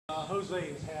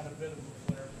Jose has had a bit of a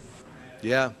flair for dramatic.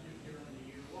 Yeah.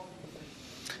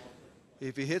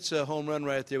 If he hits a home run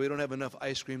right there, we don't have enough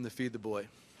ice cream to feed the boy.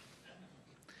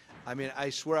 I mean, I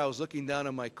swear I was looking down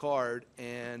on my card,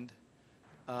 and,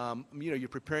 you're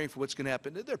preparing for what's going to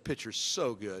happen. Their pitcher's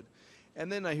so good. And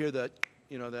then I hear the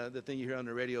thing you hear on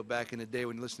the radio back in the day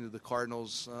when you listen to the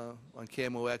Cardinals on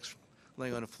KMOX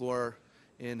laying on the floor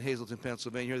in Hazleton,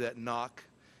 Pennsylvania. You hear that knock,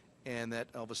 and that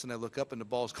all of a sudden I look up, and the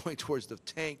ball's going towards the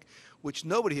tank, which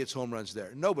nobody hits home runs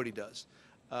there. Nobody does.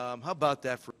 How about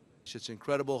that for It's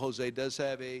incredible. Jose does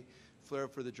have a flair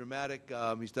for the dramatic.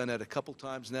 He's done that a couple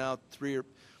times now.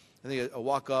 I think a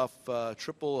walk-off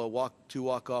triple, two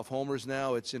walk-off homers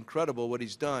now. It's incredible what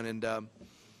he's done. And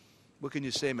what can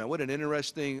you say, man? What an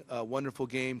interesting, wonderful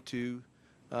game to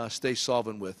stay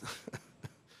solvent with.